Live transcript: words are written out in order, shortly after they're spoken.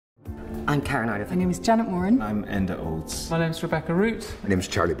I'm Karen Ireland. My name is Janet Moran. I'm Enda Olds. My name's Rebecca Root. My name's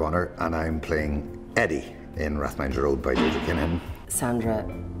Charlie Bonner and I'm playing Eddie in Rathmines Road by Deirdre Kinahan. Sandra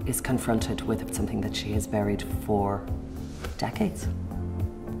is confronted with something that she has buried for decades.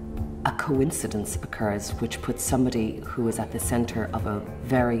 A coincidence occurs which puts somebody who is at the centre of a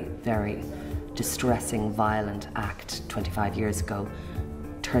very, very distressing, violent act 25 years ago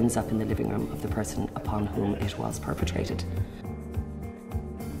turns up in the living room of the person upon whom it was perpetrated.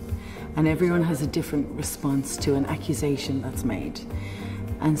 And everyone has a different response to an accusation that's made.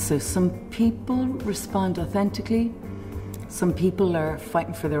 And so some people respond authentically, some people are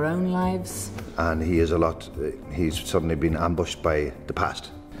fighting for their own lives. And he's suddenly been ambushed by the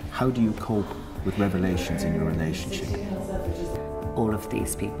past. How do you cope with revelations in your relationship? All of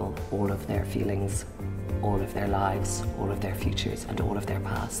these people, all of their feelings, all of their lives, all of their futures and all of their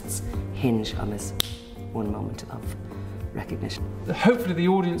pasts hinge on this one moment of recognition. Hopefully the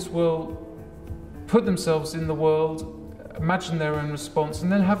audience will put themselves in the world, imagine their own response,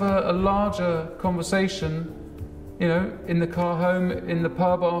 and then have a larger conversation, you know, in the car home, in the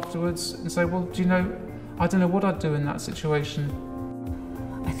pub afterwards, and say, well, do you know, I don't know what I'd do in that situation.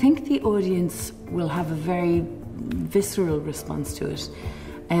 I think the audience will have a very visceral response to it.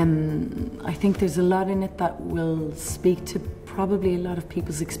 I think there's a lot in it that will speak to probably a lot of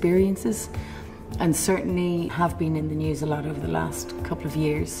people's experiences, and certainly have been in the news a lot over the last couple of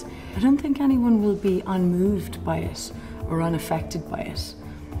years. I don't think anyone will be unmoved by it or unaffected by it.